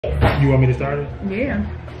You want me to start it? Yeah.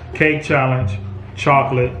 Cake challenge,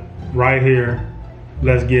 chocolate, right here.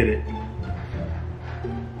 Let's get it.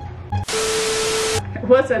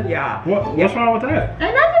 What's up, y'all? What's wrong with that?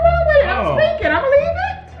 Ain't nothing wrong with it. Oh. I'm speaking. I believe it.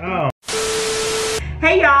 Oh.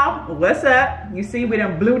 Hey y'all, what's up? You see we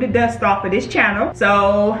done blew the dust off of this channel.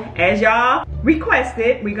 So as y'all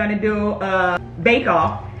requested, we're gonna do a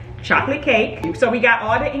bake-off chocolate cake. So we got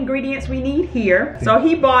all the ingredients we need here. So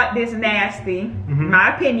he bought this nasty.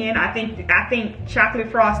 My opinion, I think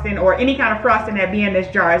chocolate frosting or any kind of frosting that be in this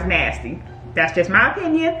jar is nasty. That's just my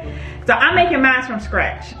opinion. So I'm making mine from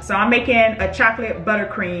scratch. So I'm making a chocolate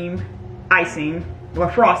buttercream icing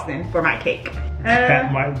or frosting for my cake.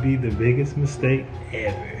 That might be the biggest mistake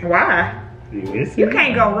ever. Why? You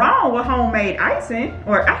can't go wrong with homemade icing,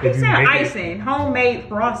 or I keep saying icing, homemade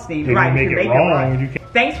frosting. If right, you make it wrong, you can't.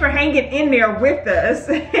 Thanks for hanging in there with us.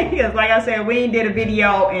 Because like I said, we ain't did a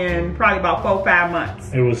video in probably about 4 or 5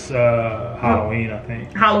 months. It was Halloween, I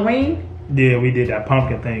think. Halloween? Yeah, we did that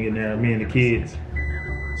pumpkin thing in there, me and the kids.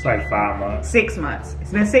 It's like 5 months. 6 months.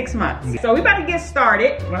 It's been 6 months. So we about to get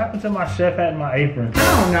started. What happened to my chef hat and my apron?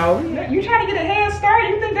 I don't know. You trying to get a head start?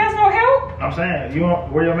 You think that's gonna help? I'm saying, you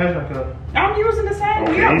want, where your measuring cup? I'm using the same.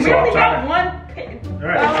 Okay, we so only I'm got trying one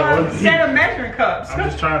set of measuring cups. I'm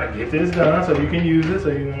just trying to get this done so you can use it, so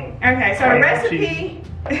you know. Okay, so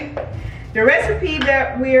the recipe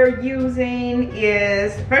that we're using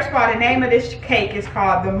is, first of all, the name of this cake is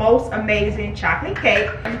called The Most Amazing Chocolate Cake.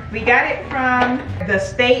 We got it from the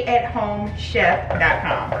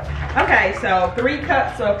stayatHomeChef.com. Okay, so 3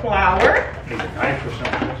 cups of flour. Need a knife or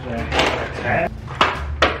something.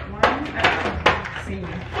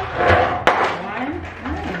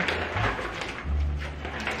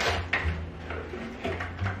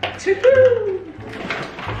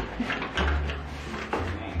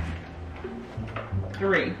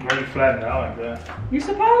 Three. Why you flatten it out like that? You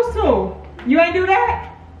supposed to. You ain't do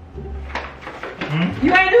that?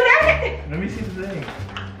 You ain't do that? Let me see the thing.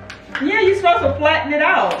 Yeah, you supposed to flatten it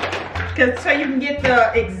out. So you can get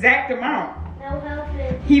the exact amount.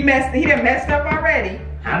 He done messed up already.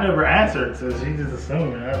 I never answered, so she just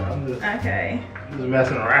assuming. I'm just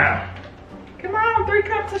messing around. Come on, 3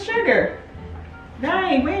 cups of sugar.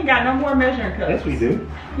 Dang, we ain't got no more measuring cups. Yes, we do.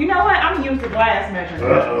 You know what? I'm gonna use the glass measuring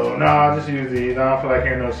cup. Uh-oh. No, I'll just use these. I don't feel like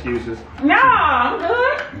hearing no excuses. No, I'm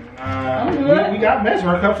good. I'm good. We got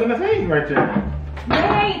measuring cups in the thing right there.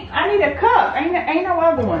 I need a cup. Ain't no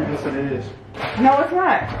other one. Yes, it is. No, it's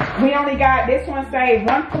not. We only got this one, say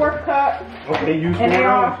 1/4 cup. Okay, use and they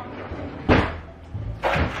all.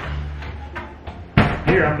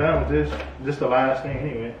 Here, I'm done with this. This the last thing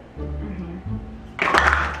anyway.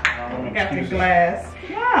 I got the glass.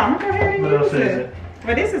 Yeah, I'm gonna go ahead and use it.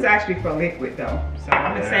 But this is actually for liquid though. So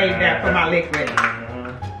I'm gonna save that for my liquid.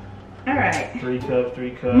 All right. 3 cups,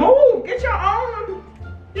 3 cups. Move, get your own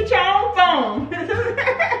phone.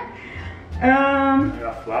 I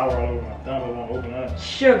got flour all over my thumb, it won't open up.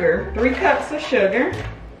 Sugar, 3 cups of sugar.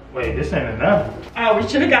 Wait, this ain't enough. Oh, we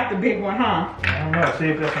should have got the big one, huh? I don't know, see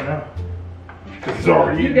if that's enough. Cause it's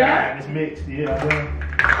already in there, it's mixed, yeah, I'm done.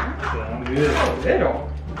 Yeah, I'm good. Oh, little.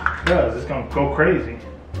 Cause it's gonna go crazy.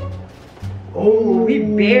 Oh, we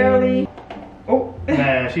barely. Oh.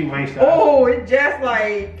 Man, she wasted. Oh, it just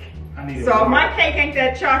like. I need so my cake ain't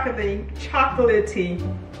that chocolatey.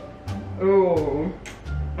 Oh,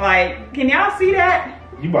 like, can y'all see that?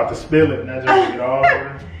 You about to spill it and that's just get all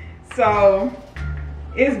over. So,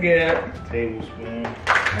 it's good. Tablespoon.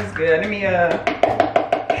 It's good. Let me get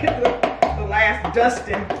the last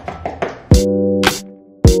dusting.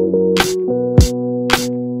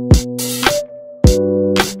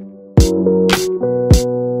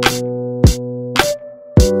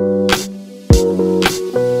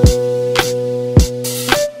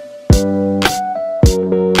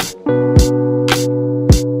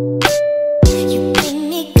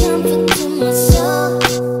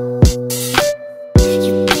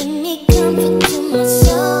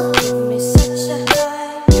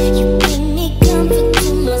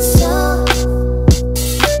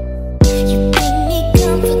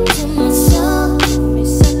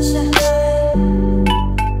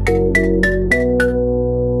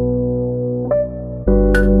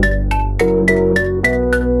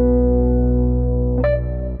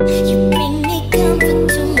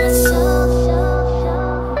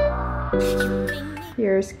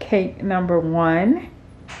 Here's cake number 1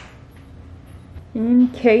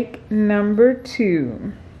 and cake number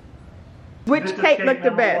 2. Which cake looked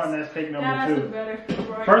the best? That's cake number 2.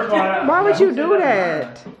 First of all, why would you do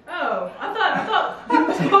that? Oh, I thought you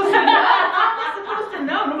were supposed to know. I was supposed to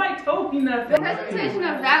know. Nobody told me nothing. The presentation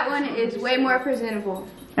of that one is way more presentable.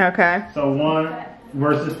 Okay. So 1,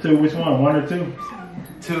 versus 2. Which one? 1 or 2?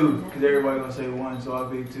 2, because everybody gonna say 1, so I'll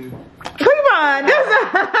pick 2. Come on. You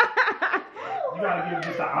gotta give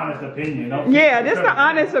just an honest opinion. Don't Yeah, this is the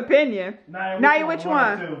honest opinion. Naya, which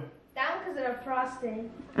one? or 2? That one because of the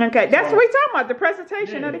frosting. Okay, that's what we talking about, the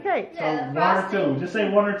presentation of the cake. So 1 or 2. Just say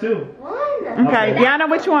 1 or 2. 1. Okay, Yana,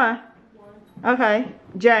 which one? Okay,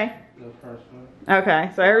 Jay. The first one. Okay,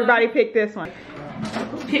 so everybody pick this one.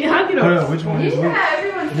 How you know? Which one is which?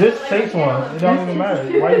 Everyone's This takes one. It don't even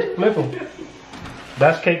matter. Why you flip them?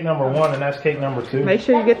 That's cake number 1 and that's cake number 2. Make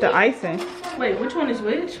sure you get the icing. Wait, which one is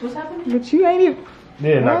which? What's happening? But you ain't even.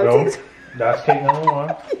 Yeah, not go. That's cake number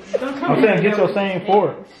 1. I'm saying get your same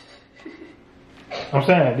fork. I'm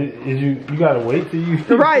saying, is you gotta wait till you.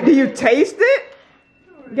 Right? Do you taste it?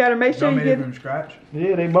 You gotta make sure Y'all you made it get. from scratch?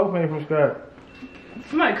 Yeah, they both made from scratch.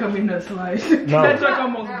 Somebody cut me nuts slice. No. That truck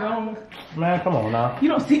almost gone. Man, come on now. You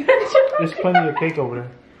don't see that shit? There's plenty of cake over there.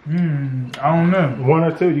 I don't know. 1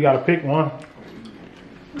 or 2, you gotta pick one.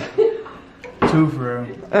 2 for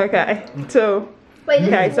real. Okay, 2. Wait,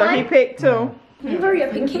 Okay, so he picked 2. You hurry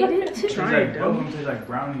up and get it. It's like, both of them taste like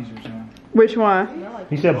brownies or something. Which one?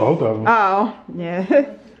 He said both of them. Oh, yeah.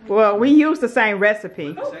 Well, we use the same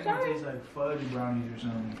recipe. The second one tastes like fudge brownies or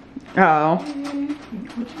something. Oh.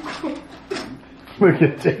 Look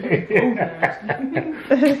at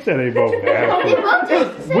that. He said they both nasty.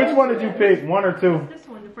 Which one did you pick? 1 or 2? This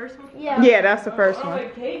one, the first one? Yeah. Yeah, that's the first I one.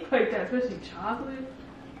 like cake like that, especially chocolate.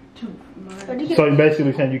 Too much. So you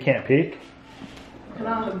basically saying you can't pick? Can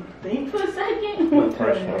I think for a second? The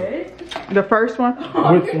first one. The first one?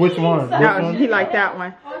 Which one? Which No, one? he liked that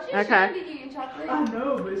one. Okay. I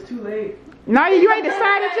know, but it's too late. No, you ain't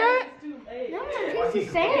decided yet? It's too late. No,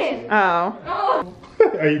 he's saying. Oh.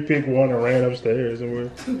 You picked one and ran upstairs somewhere.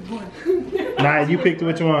 Nah, you picked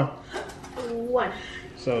which one? 1.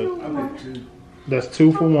 So I picked 2. that's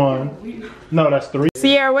 2 for 1. No, that's 3.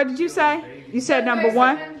 Sierra, what did you say? You said number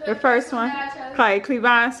 1? The first one? Okay, Clevon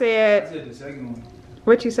I said, said the second one.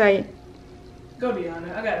 what you say? Go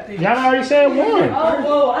Deanna, I gotta think. Y'all already said 1. Oh,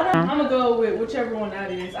 well, I'm gonna go with whichever one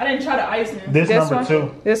that is. I didn't try the icing. This number one?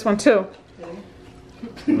 2. This one too.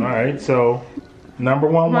 Alright, so number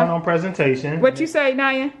 1 on presentation. What you say,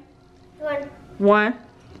 Naya? 1. 1.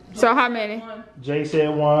 So how many? Jay said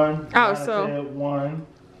 1. Oh, Donna so- said 1.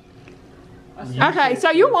 Okay,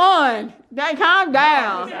 so you won. Dang, calm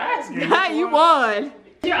down. Nah, you won.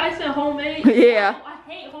 Your icing homemade? Yeah. Oh, I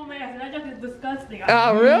hate homemade icing. That just is disgusting.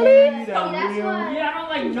 Oh, really? That's one. Yeah, I don't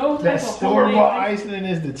like no type That of store-bought homemade icing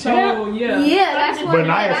is the cheap. Oh, yeah. Yeah, that's one. But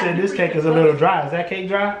Naya said this cake is a little dry. Is that cake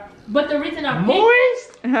dry? But the reason I picked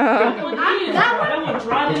Moist? that one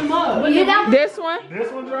dried them up. Yeah, that one. This one?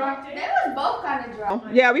 This one dry? They was both kind of dry.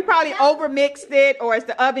 Yeah, we probably over mixed it, or it's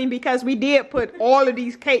the oven, because we did put all of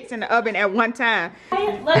these cakes in the oven at one time.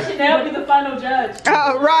 Let Chanel be the final judge.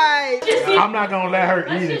 Oh, right. Just see, I'm not gonna let her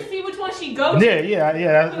let's eat just it. see which one she goes. Yeah,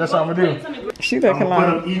 that's what I'm gonna do. She I'm looking gonna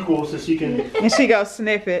put like, them equal so she can. and she go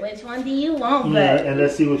sniff it. Which one do you want, Yeah, and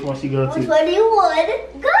let's see which one she goes Which to. one do you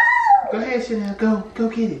want? Go! Go ahead, Chanel. Go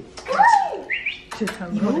get it. Go!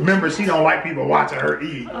 Remember, she don't like people watching her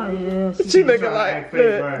eat. She looking Trying to like, act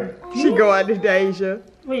fake, right? she going to Deja.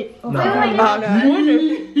 Wait, No. Oh, no.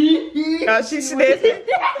 Oh, she sniffed it.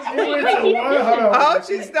 Oh,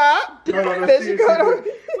 she stopped. Hold on, let's Then see she if go she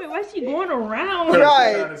to, wait, why is she going around?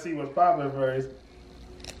 Right. Trying to see what's popping first.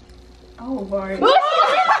 Oh, boy. Wait, no,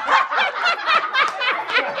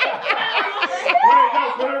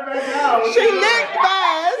 put her back down. she licked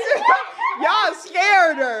mine. Y'all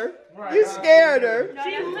scared her. You scared her.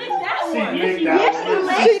 She licked that She one. licked that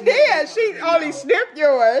one. She did. She only sniffed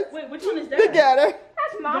yours. Wait, which one is that? Look at her.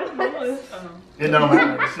 That's mama's. It don't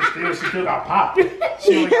matter. She still got popped.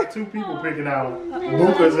 She only got 2 people picking out.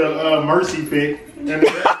 Luca's a mercy pick, and the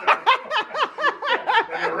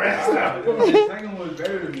rest of The second one was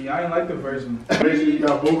better to me. I didn't like the first one. basically you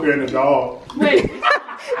got Luca and the dog. Wait,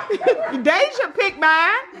 Deja picked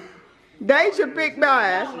mine. Deja picked I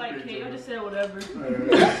mine. don't like cake. I just said whatever.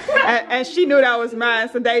 And she knew that was mine,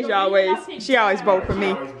 so Deja always vote for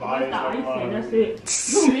me. Always biased like mine. That's it.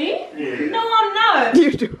 Who, me? Yeah. No, I'm not.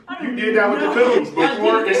 You do. You did that with the cookies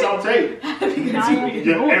before it's on tape.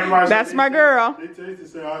 Everybody That's my girl. They tasted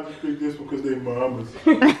said, I just picked this one because they mamas.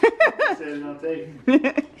 Said it on tape.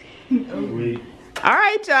 Sweet. All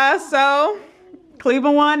right, y'all. So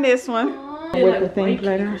Cleveland won this one. They With like the thing white cake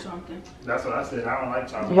later. or something. That's what I said. I don't like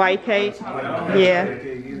chocolate. White cake. Yeah.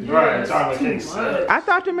 Right, chocolate cake sucks. I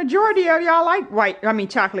thought the majority of y'all like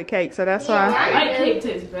chocolate cake, so that's why. White cake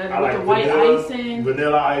tastes better I with like the white icing.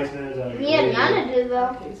 Vanilla icing. Me and Nana do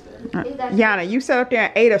though. Yana, you sat up there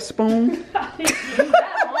and ate a spoon. I think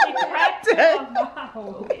that only cracked in my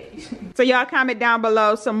mouth. So y'all comment down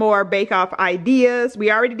below some more bake-off ideas.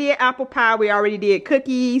 We already did apple pie. We already did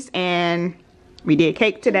cookies. And we did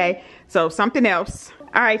cake today. So something else.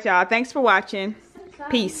 All right, y'all. Thanks for watching.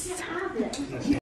 Peace.